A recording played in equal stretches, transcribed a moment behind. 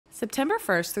September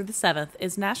 1st through the 7th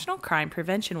is National Crime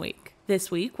Prevention Week.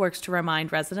 This week works to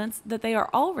remind residents that they are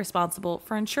all responsible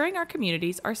for ensuring our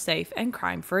communities are safe and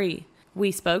crime-free.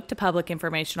 We spoke to Public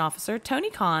Information Officer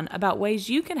Tony Conn about ways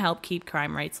you can help keep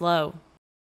crime rates low.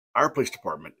 Our police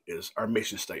department our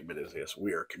mission statement is this: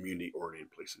 we are a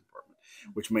community-oriented policing department,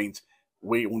 which means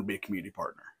we want to be a community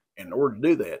partner. And in order to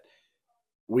do that,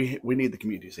 we need the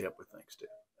community's help with things too.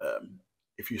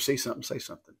 If you see something, say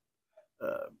something.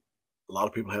 A lot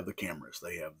of people have the cameras.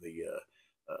 They have the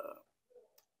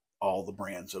all the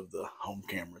brands of the home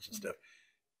cameras and stuff.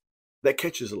 That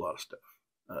catches a lot of stuff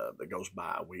that goes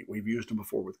by. We've used them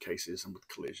before with cases and with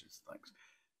collisions and things.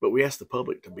 But we ask the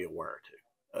public to be aware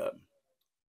too.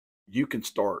 You can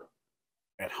start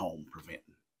at home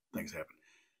preventing things happening.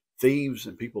 Thieves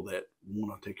and people that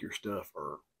want to take your stuff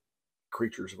are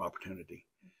creatures of opportunity.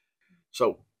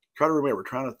 So try to remember,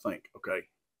 trying to think, okay,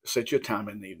 set you a time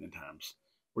in the evening times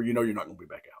where you know you're not going to be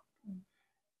back out.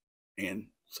 And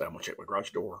say, I'm going to check my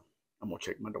garage door. I'm going to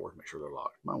check my doors, make sure they're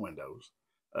locked, my windows,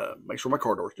 make sure my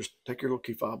car doors. Just take your little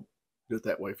key fob, do it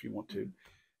that way if you want to.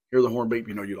 Hear the horn beep,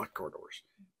 you know you like car doors.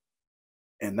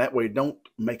 And that way, don't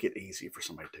make it easy for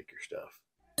somebody to take your stuff.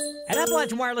 At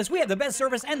Appalachian Wireless, we have the best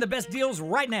service and the best deals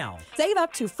right now. Save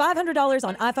up to $500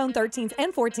 on iPhone 13s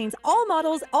and 14s, all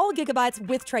models, all gigabytes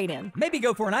with trade-in. Maybe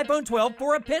go for an iPhone 12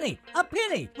 for a penny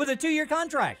with a 2-year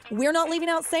contract. We're not leaving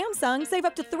out Samsung. Save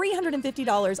up to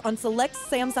 $350 on select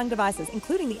Samsung devices,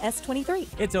 including the S23.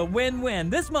 It's a win-win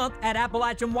this month at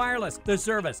Appalachian Wireless. The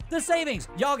service, the savings.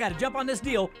 Y'all got to jump on this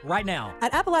deal right now.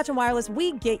 At Appalachian Wireless,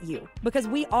 we get you because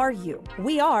we are you.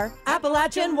 We are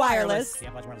Appalachian Wireless. See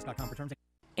AppalachianWireless.com for terms.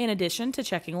 In addition to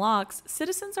checking locks,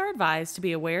 citizens are advised to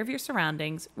be aware of your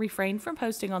surroundings, refrain from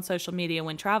posting on social media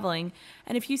when traveling,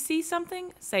 and if you see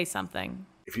something, say something.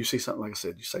 If you see something, like I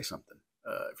said, you say something.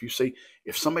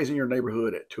 If somebody's in your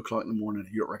neighborhood at 2 o'clock in the morning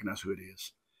and you don't recognize who it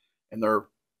is, and they're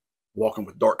walking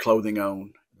with dark clothing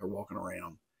on, they're walking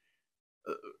around,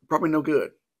 probably no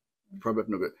good. Probably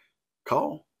no good.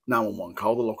 Call 911.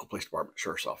 Call the local police department,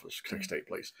 sheriff's office, Kentucky State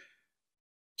Police.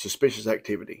 Suspicious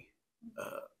activity.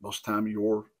 Most of the time,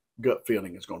 your gut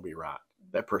feeling is going to be right.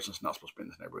 That person's not supposed to be in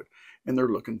this neighborhood. And they're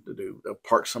looking they'll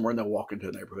park somewhere and they'll walk into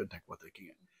a neighborhood and take what they can.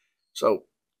 So,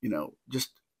 just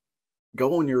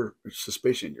go on your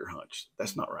suspicion, your hunch.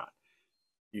 That's not right.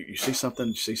 You see something,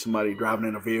 you see somebody driving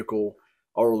in a vehicle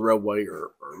over the roadway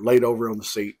or laid over on the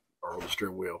seat or on the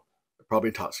steering wheel. They're probably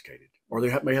intoxicated or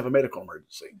they may have a medical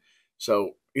emergency.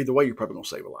 So either way, you're probably going to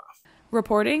save a life.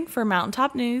 Reporting for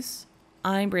Mountaintop News,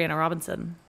 I'm Brianna Robinson.